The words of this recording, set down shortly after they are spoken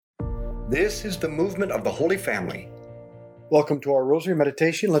This is the movement of the Holy Family. Welcome to our Rosary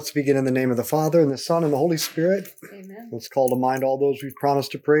meditation. Let's begin in the name of the Father, and the Son, and the Holy Spirit. Amen. Let's call to mind all those we've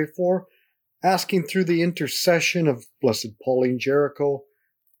promised to pray for, asking through the intercession of Blessed Pauline Jericho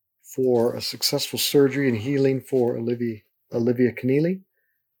for a successful surgery and healing for Olivia Keneally,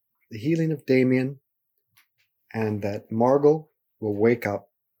 the healing of Damien, and that Margot will wake up.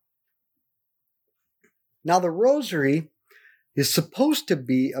 Now, the Rosary is supposed to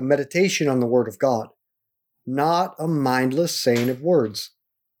be a meditation on the Word of God, not a mindless saying of words.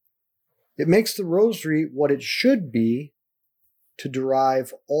 It makes the Rosary what it should be to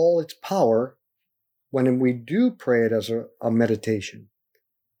derive all its power when we do pray it as a meditation.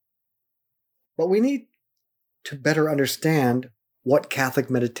 But we need to better understand what Catholic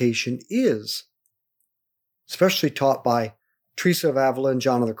meditation is, especially taught by Teresa of Avila and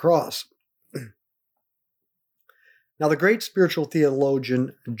John of the Cross. Now, the great spiritual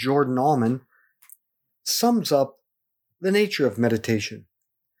theologian Jordan Allman sums up the nature of meditation.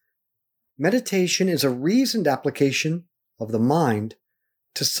 Meditation is a reasoned application of the mind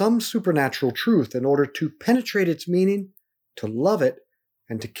to some supernatural truth in order to penetrate its meaning, to love it,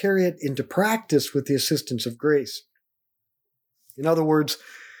 and to carry it into practice with the assistance of grace. In other words,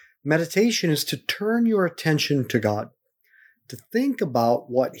 meditation is to turn your attention to God, to think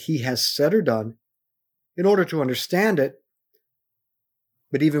about what He has said or done in order to understand it,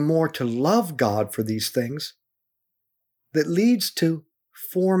 but even more to love God for these things, that leads to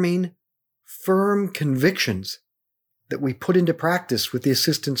forming firm convictions that we put into practice with the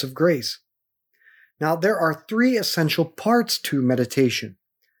assistance of grace. Now, there are three essential parts to meditation.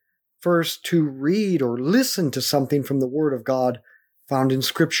 First, to read or listen to something from the Word of God found in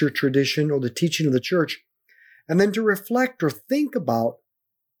Scripture, tradition, or the teaching of the Church, and then to reflect or think about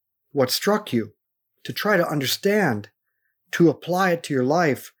what struck you, to try to understand, to apply it to your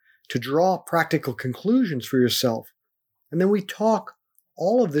life, to draw practical conclusions for yourself. And then we talk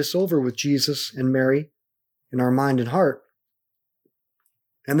all of this over with Jesus and Mary in our mind and heart.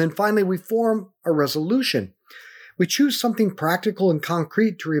 And then finally, we form a resolution. We choose something practical and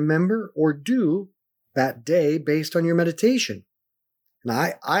concrete to remember or do that day based on your meditation. And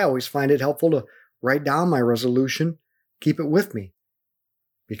I always find it helpful to write down my resolution, keep it with me,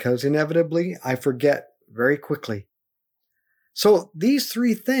 because inevitably I forget very quickly. So these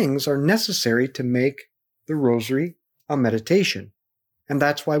three things are necessary to make the Rosary a meditation. And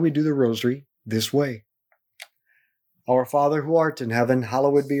that's why we do the Rosary this way. Our Father who art in heaven,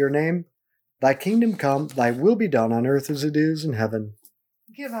 hallowed be your name. Thy kingdom come, thy will be done on earth as it is in heaven.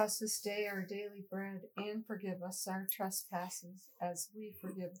 Give us this day our daily bread, and forgive us our trespasses, as we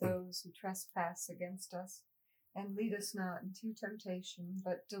forgive those who trespass against us. And lead us not into temptation,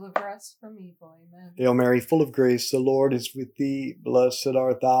 but deliver us from evil. Amen. Hail Mary, full of grace, the Lord is with thee. Blessed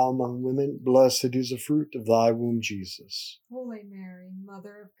art thou among women. Blessed is the fruit of thy womb, Jesus. Holy Mary,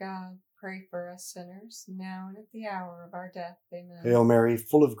 Mother of God, pray for us sinners, now and at the hour of our death. Amen. Hail Mary,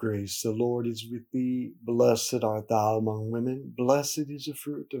 full of grace, the Lord is with thee. Blessed art thou among women. Blessed is the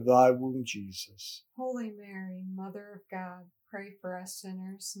fruit of thy womb, Jesus. Holy Mary, Mother of God, pray for us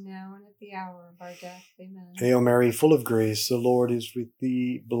sinners, now and at the hour of our death. Amen. Hail Mary, full of grace, the Lord is with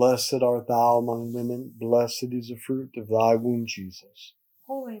thee. Blessed art thou among women. Blessed is the fruit of thy womb, Jesus.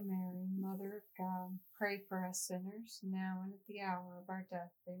 Holy Mary, Mother of God, pray for us sinners, now and at the hour of our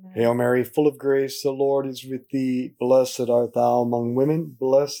death. Amen. Hail Mary, full of grace, the Lord is with thee. Blessed art thou among women.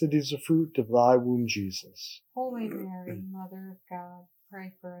 Blessed is the fruit of thy womb, Jesus. Holy Mary, Mother of God,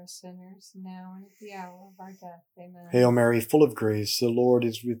 pray for us sinners, now and at the hour of our death. Amen. Hail Mary, full of grace, the Lord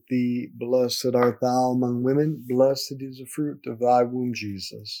is with thee. Blessed art thou among women. Blessed is the fruit of thy womb,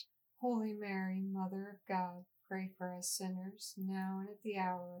 Jesus. Holy Mary, Mother of God, pray for us sinners, now and at the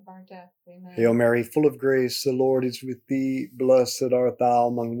hour of our death. Amen. Hail Mary, full of grace, the Lord is with thee. Blessed art thou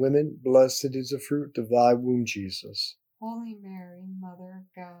among women. Blessed is the fruit of thy womb, Jesus. Holy Mary, Mother of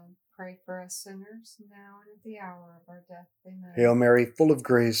God, pray for us sinners, now and at the hour of our death. Amen. Hail Mary, full of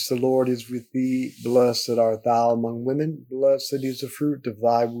grace, the Lord is with thee. Blessed art thou among women. Blessed is the fruit of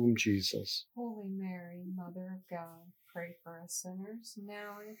thy womb, Jesus. Holy Mary, Mother of God, pray for us sinners,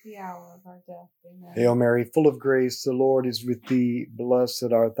 now and at the hour of our death. Amen. Hail Mary, full of grace, the Lord is with thee.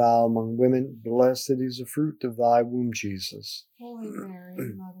 Blessed art thou among women. Blessed is the fruit of thy womb, Jesus. Holy Mary,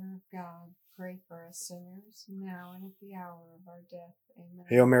 Mother of God, pray for us sinners, now and at the hour of our death. Amen.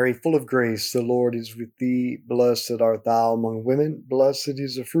 Hail Mary, full of grace, the Lord is with thee. Blessed art thou among women. Blessed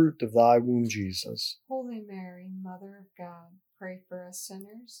is the fruit of thy womb, Jesus. Holy Mary, Mother of God, pray for us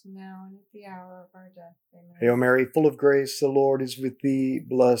sinners, now and at the hour of our death. Amen. Hail Mary, full of grace, the Lord is with thee.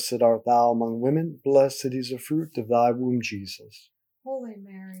 Blessed art thou among women. Blessed is the fruit of thy womb, Jesus. Holy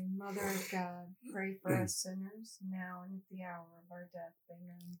Mary, Mother of God, pray for us sinners, now and at the hour of our death.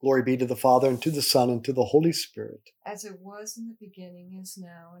 Amen. Glory be to the Father, and to the Son, and to the Holy Spirit. As it was in the beginning, is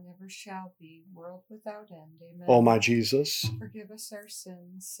now, and ever shall be, world without end. Amen. O my Jesus, forgive us our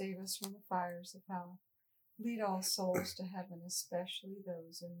sins, save us from the fires of hell. Lead all souls to heaven, especially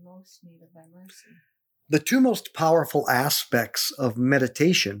those in most need of thy mercy. the two most powerful aspects of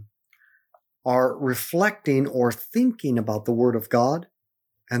meditation are reflecting or thinking about the Word of God,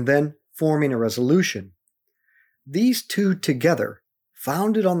 and then forming a resolution. These two together,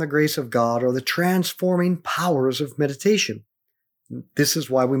 founded on the grace of God, are the transforming powers of meditation. This is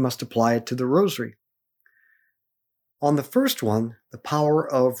why we must apply it to the Rosary. On the first one, the power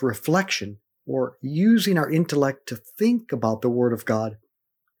of reflection, or using our intellect to think about the Word of God,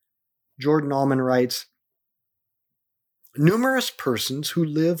 Jordan Allman writes, numerous persons who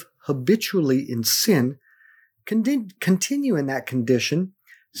live habitually in sin continue in that condition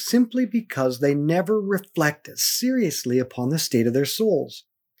simply because they never reflect seriously upon the state of their souls.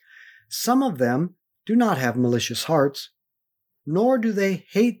 Some of them do not have malicious hearts, nor do they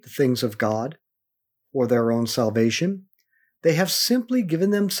hate the things of God or their own salvation. They have simply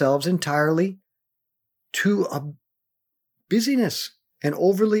given themselves entirely to a busyness, an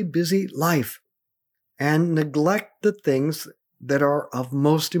overly busy life, and neglect the things that are of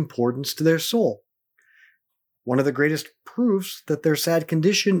most importance to their soul. One of the greatest proofs that their sad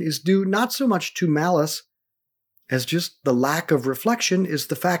condition is due not so much to malice as just the lack of reflection is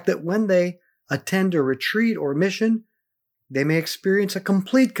the fact that when they attend a retreat or mission, they may experience a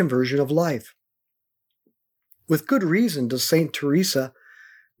complete conversion of life. With good reason does St. Teresa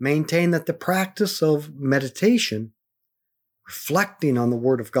maintain that the practice of meditation, reflecting on the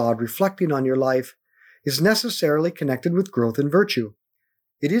Word of God, reflecting on your life, is necessarily connected with growth in virtue.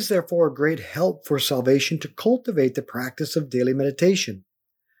 It is therefore a great help for salvation to cultivate the practice of daily meditation.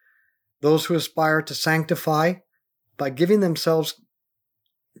 Those who aspire to sanctify by giving themselves,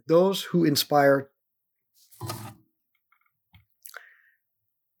 those who aspire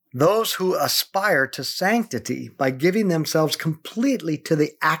to sanctity by giving themselves completely to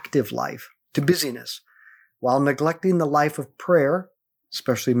the active life, to busyness, while neglecting the life of prayer,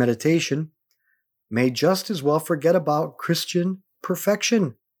 especially meditation, may just as well forget about Christian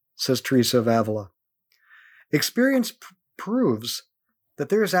perfection, says Teresa of Avila. Experience proves that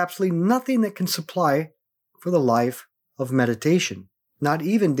there is absolutely nothing that can supply for the life of meditation, not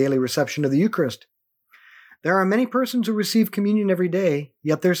even daily reception of the Eucharist. There are many persons who receive communion every day,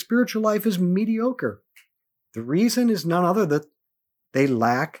 yet their spiritual life is mediocre. The reason is none other than they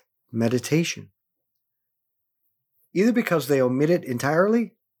lack meditation, either because they omit it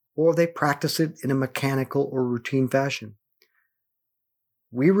entirely or they practice it in a mechanical or routine fashion.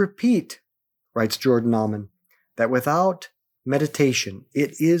 We repeat, writes Jordan Allman, that without meditation,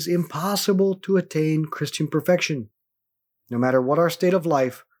 it is impossible to attain Christian perfection, no matter what our state of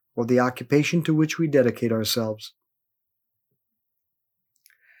life or the occupation to which we dedicate ourselves.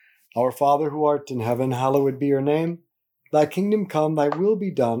 Our Father who art in heaven, hallowed be your name. Thy kingdom come, thy will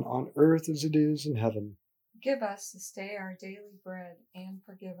be done on earth as it is in heaven. Give us this day our daily bread, and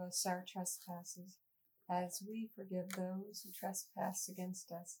forgive us our trespasses, as we forgive those who trespass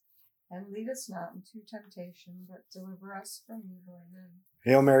against us. And lead us not into temptation, but deliver us from evil. Amen.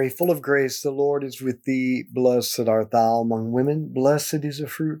 Hail Mary, full of grace, the Lord is with thee. Blessed art thou among women. Blessed is the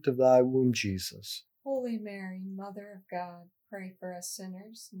fruit of thy womb, Jesus. Holy Mary, Mother of God, pray for us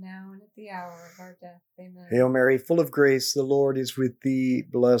sinners, now and at the hour of our death. Amen. Hail Mary, full of grace, the Lord is with thee.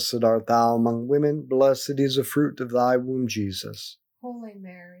 Blessed art thou among women. Blessed is the fruit of thy womb, Jesus. Holy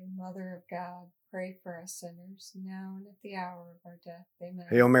Mary, Mother of God, pray for us sinners, now and at the hour of our death. Amen.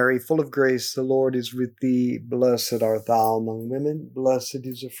 Hail Mary, full of grace, the Lord is with thee. Blessed art thou among women. Blessed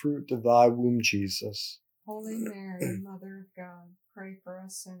is the fruit of thy womb, Jesus. Holy Mary, Mother of God, pray for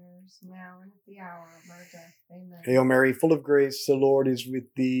us sinners, now and at the hour of our death. Amen. Hail Mary, full of grace, the Lord is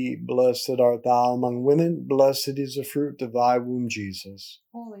with thee. Blessed art thou among women. Blessed is the fruit of thy womb, Jesus.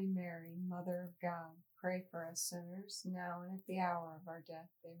 Holy Mary, Mother of God, pray for us sinners, now and at the hour of our death.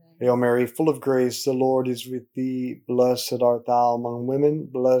 Amen. Hail Mary, full of grace, the Lord is with thee. Blessed art thou among women.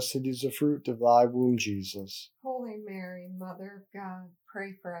 Blessed is the fruit of thy womb, Jesus. Holy Mary, Mother of God,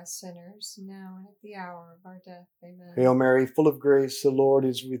 pray for us sinners, now and at the hour of our death. Amen. Hail Mary, full of grace, the Lord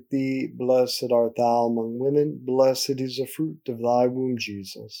is with thee. Blessed art thou among women. Blessed is the fruit of thy womb,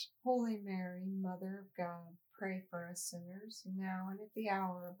 Jesus. Holy Mary, Mother of God, pray for us sinners, now and at the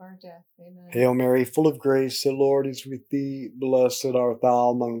hour of our death. Amen. Hail Mary, full of grace, the Lord is with thee. Blessed art thou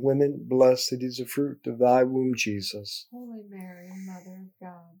among women. Blessed is the fruit of thy womb, Jesus. Holy Mary, Mother of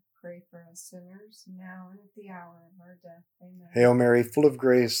God, pray for us sinners, now and at the hour of our death. Amen. Hail Mary, full of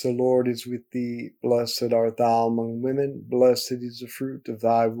grace, the Lord is with thee. Blessed art thou among women. Blessed is the fruit of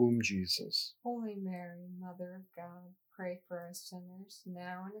thy womb, Jesus. Holy Mary, Mother of God, pray for us sinners,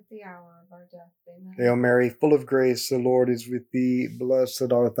 now and at the hour of our death. Amen. Hail Mary, full of grace, the Lord is with thee.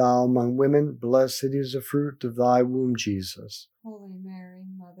 Blessed art thou among women. Blessed is the fruit of thy womb, Jesus. Holy Mary,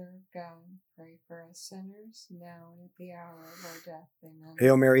 Mother of God, pray for us sinners, now and at the hour of our death. Amen.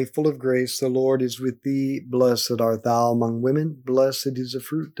 Hail Mary, full of grace, the Lord is with thee. Blessed art thou among women. Blessed is the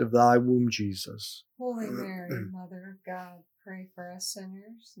fruit of thy womb, Jesus. Holy Mary, Mother of God, pray for us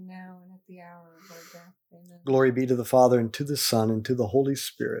sinners, now and at the hour of our death. Amen. Glory be to the Father, and to the Son, and to the Holy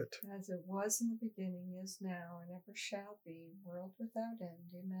Spirit. As it was in the beginning, is now, and ever shall be, world without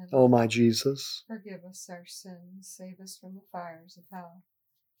end. Amen. O my Jesus, forgive us our sins, save us from the fires of hell.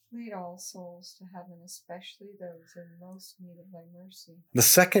 Lead all souls to heaven, especially those in most need of thy mercy. the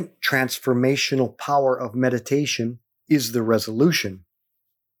second transformational power of meditation is the resolution.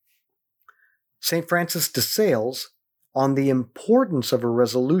 St. Francis de Sales, on the importance of a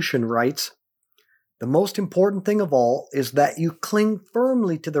resolution, writes, "The most important thing of all is that you cling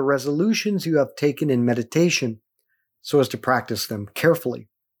firmly to the resolutions you have taken in meditation, so as to practice them carefully.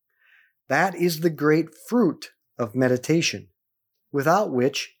 That is the great fruit of meditation, without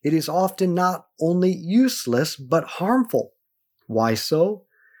which it is often not only useless but harmful. Why so?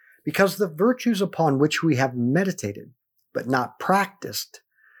 Because the virtues upon which we have meditated, but not practiced,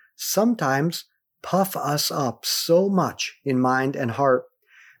 sometimes puff us up so much in mind and heart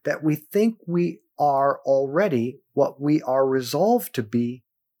that we think we are already what we are resolved to be,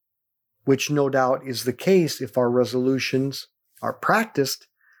 which no doubt is the case if our resolutions are practiced,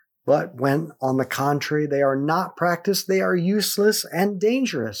 but when, on the contrary, they are not practiced, they are useless and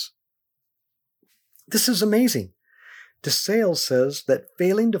dangerous." This is amazing. De Sales says that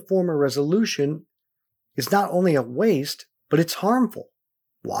failing to form a resolution is not only a waste, but it's harmful.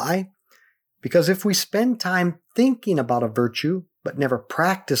 Why? Because if we spend time thinking about a virtue, but never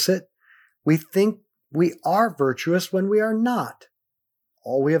practice it, we think we are virtuous when we are not.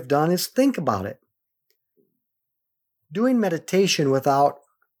 All we have done is think about it. Doing meditation without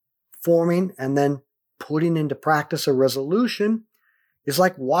forming and then putting into practice a resolution is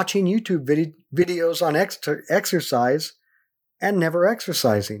like watching YouTube videos on exercise and never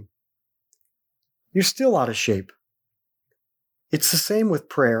exercising. You're still out of shape. It's the same with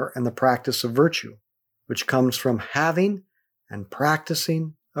prayer and the practice of virtue, which comes from having and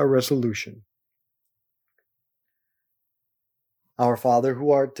practicing a resolution. Our Father,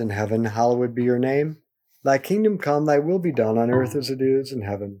 who art in heaven, hallowed be your name. Thy kingdom come, thy will be done on earth as it is in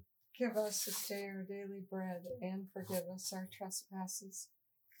heaven. Give us this day our daily bread, and forgive us our trespasses,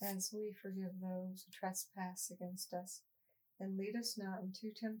 as we forgive those who trespass against us. And lead us not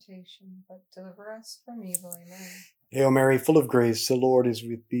into temptation, but deliver us from evil. Amen. Hail Mary, full of grace, the Lord is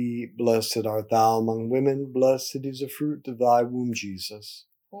with thee. Blessed art thou among women. Blessed is the fruit of thy womb, Jesus.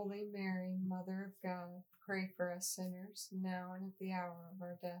 Holy Mary, Mother of God, pray for us sinners, now and at the hour of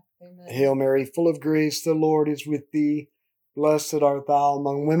our death. Amen. Hail Mary, full of grace, the Lord is with thee. Blessed art thou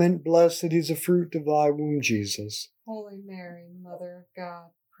among women. Blessed is the fruit of thy womb, Jesus. Holy Mary, Mother of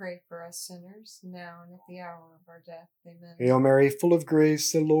God, pray for us sinners, now and at the hour of our death. Amen. Hail Mary, full of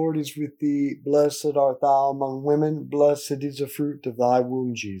grace, the Lord is with thee. Blessed art thou among women. Blessed is the fruit of thy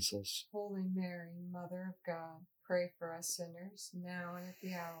womb, Jesus. Holy Mary, Mother of God, pray for us sinners, now and at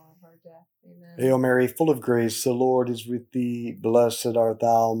the hour of our death. Amen. Hail Mary, full of grace, the Lord is with thee. Blessed art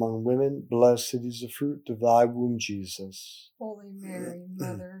thou among women. Blessed is the fruit of thy womb, Jesus. Holy Mary,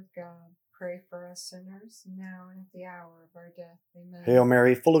 Mother of God, pray for us sinners, now and at the hour of our death. Amen. Hail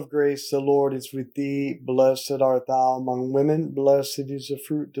Mary, full of grace, the Lord is with thee. Blessed art thou among women. Blessed is the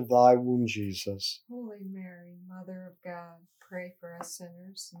fruit of thy womb, Jesus. Holy Mary, Mother of God, pray for us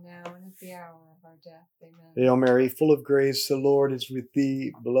sinners, now and at the hour of our death. Amen. Hail Mary, full of grace, the Lord is with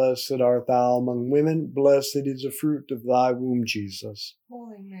thee. Blessed art thou among women. Blessed is the fruit of thy womb, Jesus.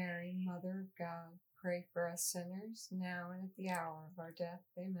 Holy Mary, Mother of God, pray for us sinners, now and at the hour of our death.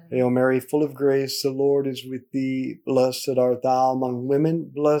 Amen. Hail Mary, full of grace, the Lord is with thee. Blessed art thou among women.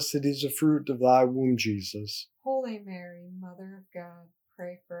 Blessed is the fruit of thy womb, Jesus. Holy Mary, Mother of God,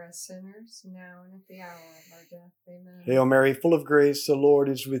 pray for us sinners, now and at the hour of our death. Amen. Hail Mary, full of grace, the Lord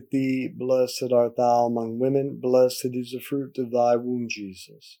is with thee. Blessed art thou among women. Blessed is the fruit of thy womb,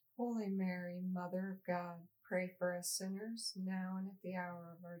 Jesus. Holy Mary, Mother of God, pray for us sinners, now and at the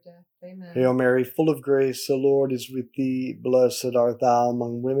hour of our death. Amen. Hail Mary, full of grace, the Lord is with thee. Blessed art thou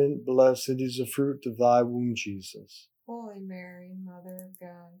among women. Blessed is the fruit of thy womb, Jesus. Holy Mary, Mother of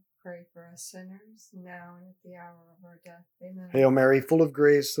God, pray for us sinners, now and at the hour of our death. Amen. Hail Mary, full of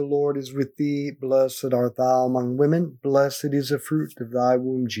grace, the Lord is with thee. Blessed art thou among women. Blessed is the fruit of thy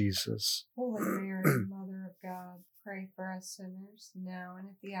womb, Jesus. Holy Mary, Mother of God, pray for us sinners, now and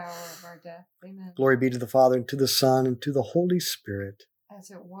at the hour of our death. Amen. Glory be to the Father, and to the Son, and to the Holy Spirit. As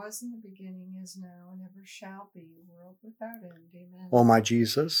it was in the beginning, is now, and ever shall be, world without end. Amen. O my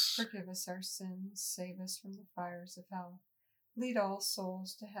Jesus, forgive us our sins, save us from the fires of hell. Lead all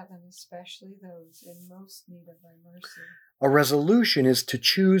souls to heaven, especially those in most need of thy mercy. a resolution is to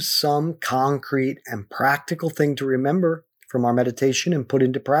choose some concrete and practical thing to remember from our meditation and put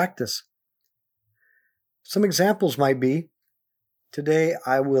into practice. Some examples might be, today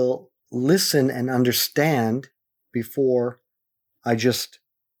I will listen and understand before I just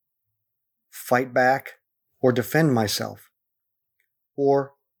fight back or defend myself.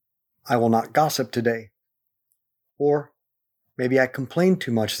 Or I will not gossip today. Or maybe I complain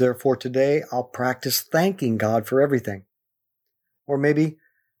too much, therefore today I'll practice thanking God for everything. Or maybe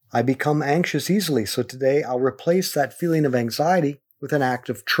I become anxious easily, so today I'll replace that feeling of anxiety with an act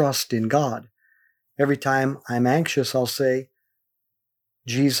of trust in God. Every time I'm anxious, I'll say,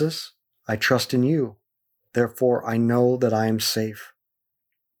 Jesus, I trust in you. Therefore, I know that I am safe.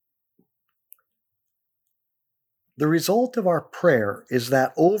 The result of our prayer is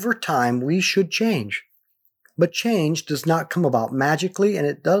that over time we should change. But change does not come about magically, and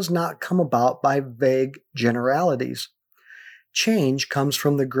it does not come about by vague generalities. Change comes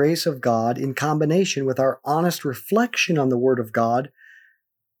from the grace of God in combination with our honest reflection on the Word of God,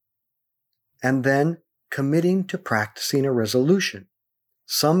 and then committing to practicing a resolution,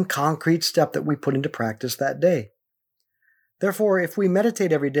 some concrete step that we put into practice that day. Therefore, if we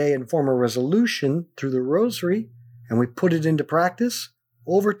meditate every day and form a resolution through the Rosary, and we put it into practice,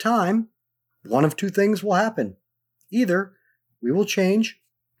 over time, one of two things will happen. Either we will change,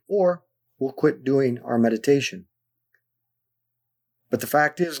 or we'll quit doing our meditation. But the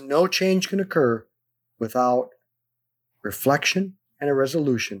fact is, no change can occur without reflection and a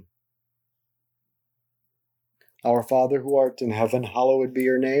resolution. Our Father who art in heaven, hallowed be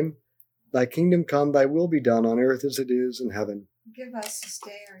your name. Thy kingdom come, thy will be done on earth as it is in heaven. Give us this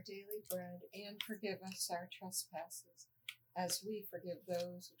day our daily bread, and forgive us our trespasses, as we forgive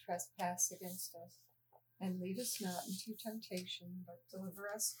those who trespass against us. And lead us not into temptation, but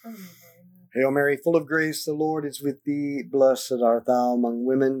deliver us from evil. Amen. Hail Mary, full of grace, the Lord is with thee. Blessed art thou among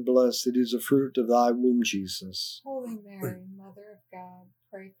women. Blessed is the fruit of thy womb, Jesus. Holy Mary, Mother of God,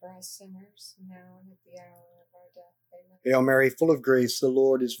 pray for us sinners, now and at the hour of our death. Amen. Hail Mary, full of grace, the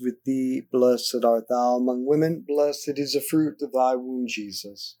Lord is with thee. Blessed art thou among women. Blessed is the fruit of thy womb,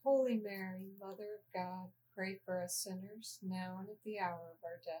 Jesus. Holy Mary, Mother of God, pray for us sinners, now and at the hour of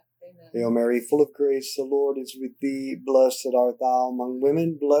our death. Amen. Hail Mary, full of grace, the Lord is with thee. Blessed art thou among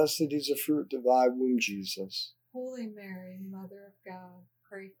women. Blessed is the fruit of thy womb, Jesus. Holy Mary, Mother of God,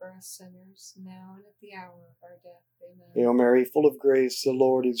 pray for us sinners, now and at the hour of our death. Amen. Hail Mary, full of grace, the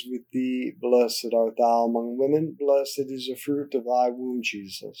Lord is with thee. Blessed art thou among women. Blessed is the fruit of thy womb,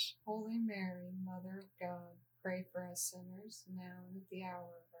 Jesus. Holy Mary, Mother of God, pray for us sinners, now and at the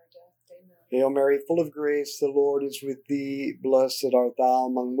hour of our death. Amen. Hail Mary, full of grace, the Lord is with thee. Blessed art thou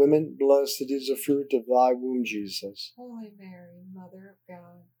among women. Blessed is the fruit of thy womb, Jesus. Holy Mary, Mother of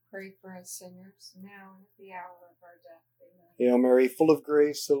God, pray for us sinners, now and at the hour of our death. Amen. Hail Mary, full of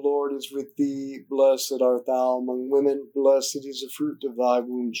grace, the Lord is with thee. Blessed art thou among women. Blessed is the fruit of thy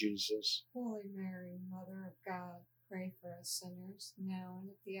womb, Jesus. Holy Mary, Mother of God, pray for us sinners, now and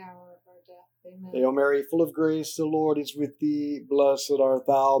at the hour of our death. Amen. Hail Mary, full of grace, the Lord is with thee. Blessed art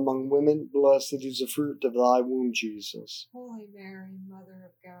thou among women. Blessed is the fruit of thy womb, Jesus. Holy Mary, Mother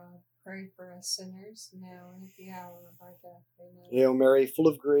of God, pray for us sinners, now and at the hour of our death. Amen. Hail Mary, full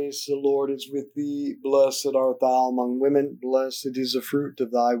of grace, the Lord is with thee. Blessed art thou among women. Blessed is the fruit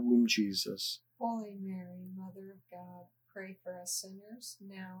of thy womb, Jesus. Holy Mary, Mother of God, pray for us sinners,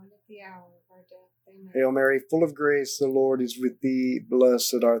 now and at the hour of our death. Amen. Hail Mary, full of grace, the Lord is with thee.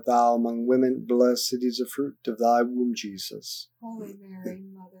 Blessed art thou among women. Blessed is the fruit of thy womb, Jesus. Holy Mary,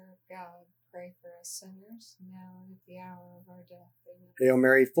 Mother of God, pray for us sinners, now and at the hour of our death. Amen. Hail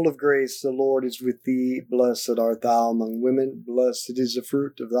Mary, full of grace, the Lord is with thee. Blessed art thou among women. Blessed is the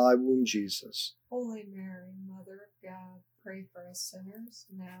fruit of thy womb, Jesus. Holy Mary, Mother of God, pray for us sinners,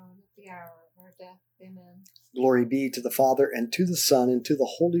 now and at the hour of our death. Amen. Glory be to the Father, and to the Son, and to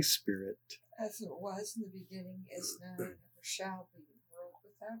the Holy Spirit. As it was in the beginning, is now, and ever shall be, world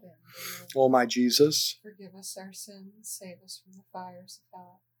without end. Amen. O my Jesus, Forgive us our sins, save us from the fires of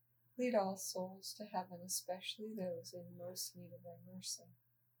hell. Lead all souls to heaven, especially those in most need of thy mercy.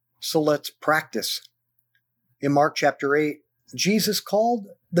 so let's practice. In Mark chapter 8, Jesus called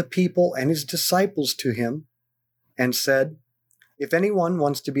the people and his disciples to him and said, "If anyone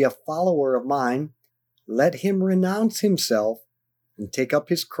wants to be a follower of mine, let him renounce himself and take up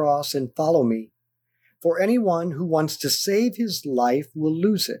his cross and follow me. For anyone who wants to save his life will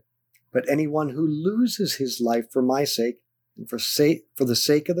lose it, but anyone who loses his life for my sake and for the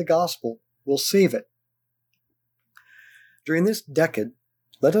sake of the gospel will save it." During this decade,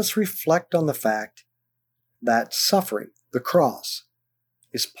 let us reflect on the fact that suffering, the cross,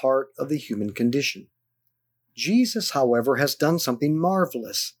 is part of the human condition. Jesus, however, has done something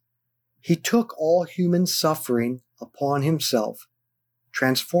marvelous. He took all human suffering upon himself,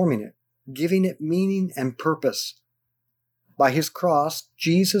 transforming it, giving it meaning and purpose. By his cross,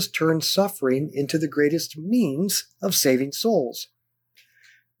 Jesus turned suffering into the greatest means of saving souls.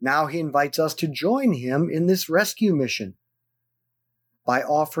 Now he invites us to join him in this rescue mission by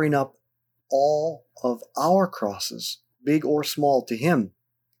offering up all of our crosses, big or small, to him.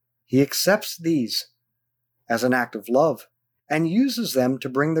 He accepts these as an act of love and uses them to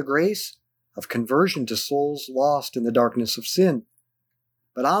bring the grace of conversion to souls lost in the darkness of sin.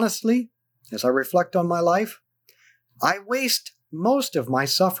 But honestly, as I reflect on my life, I waste most of my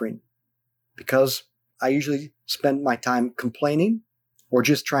suffering because I usually spend my time complaining or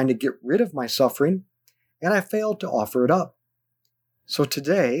just trying to get rid of my suffering, and I fail to offer it up. So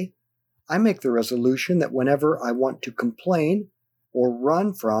today, I make the resolution that whenever I want to complain or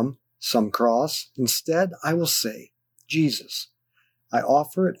run from some cross, instead I will say, "Jesus, I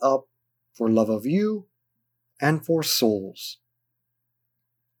offer it up for love of you and for souls."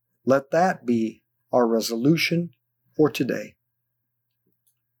 Let that be our resolution for today.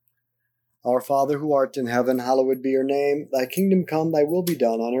 Our Father who art in heaven, hallowed be your name. Thy kingdom come, thy will be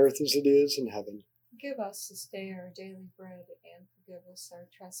done on earth as it is in heaven. Give us this day our daily bread, and forgive us our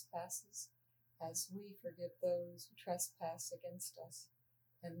trespasses, as we forgive those who trespass against us.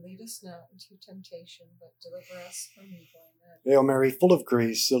 And lead us not into temptation, but deliver us from evil. Amen. Hail Mary, full of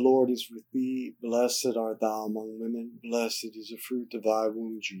grace, the Lord is with thee. Blessed art thou among women. Blessed is the fruit of thy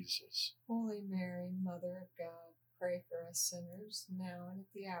womb, Jesus. Holy Mary, Mother of God, pray for us sinners, now and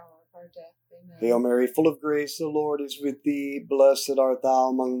at the hour of our death. Amen. Hail Mary, full of grace, the Lord is with thee. Blessed art thou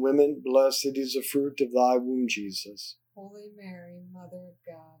among women. Blessed is the fruit of thy womb, Jesus. Holy Mary, Mother of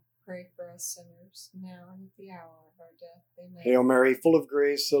God, pray for us sinners, now and at the hour of our death. Amen. Hail Mary, full of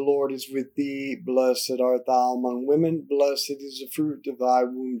grace, the Lord is with thee. Blessed art thou among women. Blessed is the fruit of thy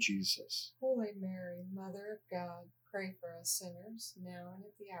womb, Jesus. Holy Mary, Mother of God, pray for us sinners, now and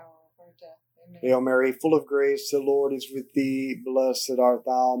at the hour of our death. Amen. Hail Mary, full of grace, the Lord is with thee. Blessed art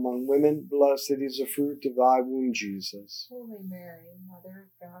thou among women. Blessed is the fruit of thy womb, Jesus. Holy Mary, Mother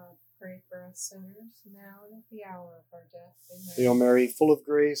of God, pray for us sinners, now and at the hour of our death. Amen. Hail Mary, full of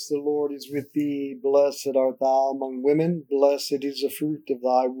grace, the Lord is with thee. Blessed art thou among women. Blessed is the fruit of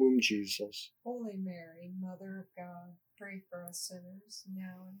thy womb, Jesus. Holy Mary, Mother of God, pray for us sinners,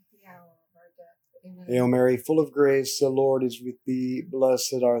 now and at the hour of our death. Amen. Hail Mary, full of grace, the Lord is with thee.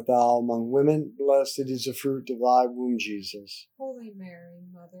 Blessed art thou among women. Blessed is the fruit of thy womb, Jesus. Holy Mary,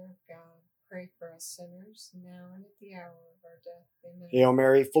 Mother of God, pray for us sinners, now and at the hour of our death. Amen. Hail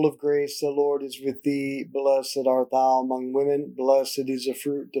Mary, full of grace, the Lord is with thee. Blessed art thou among women. Blessed is the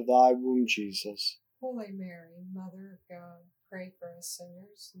fruit of thy womb, Jesus. Holy Mary, Mother of God, pray for us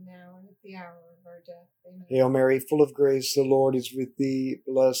sinners, now and at the hour of our death. Amen. Hail Mary, full of grace, the Lord is with thee.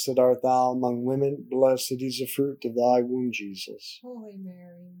 Blessed art thou among women. Blessed is the fruit of thy womb, Jesus. Holy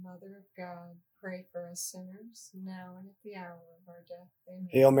Mary, Mother of God, pray for us sinners, now and at the hour of our death. Amen.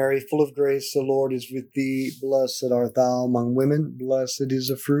 Hail Mary, full of grace, the Lord is with thee. Blessed art thou among women. Blessed is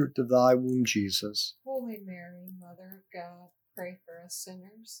the fruit of thy womb, Jesus. Holy Mary, Mother of God, pray for us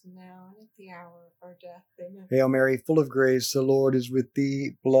sinners, now and at the hour of our death. Amen. Hail Mary, full of grace, the Lord is with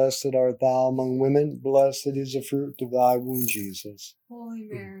thee. Blessed art thou among women. Blessed is the fruit of thy womb, Jesus. Holy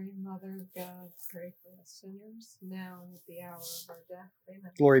Mary, Mother of God, pray for us sinners, now and at the hour of our death.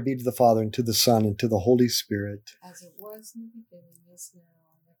 Amen. Glory be to the Father, and to the Son, and to the Holy Spirit. As it was in the beginning, is now,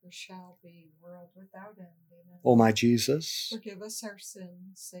 and ever shall be, world without end. Amen. O my Jesus, Forgive us our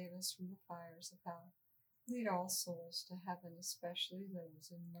sins, save us from the fires of hell. Lead all souls to heaven, especially those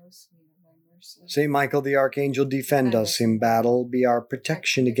in most need of thy mercy. Saint Michael the Archangel, defend us in battle. Be our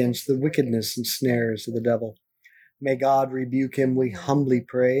protection against the wickedness and snares of the devil. May God rebuke him, we humbly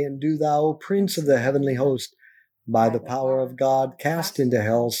pray. And do thou, O Prince of the heavenly host, by the power of God, cast into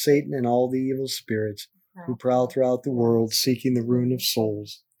hell Satan and all the evil spirits who prowl throughout the world, seeking the ruin of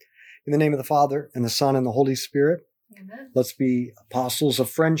souls. In the name of the Father, and the Son, and the Holy Spirit, Amen. let's be apostles of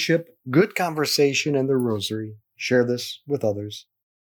friendship, good conversation, and the Rosary. Share this with others.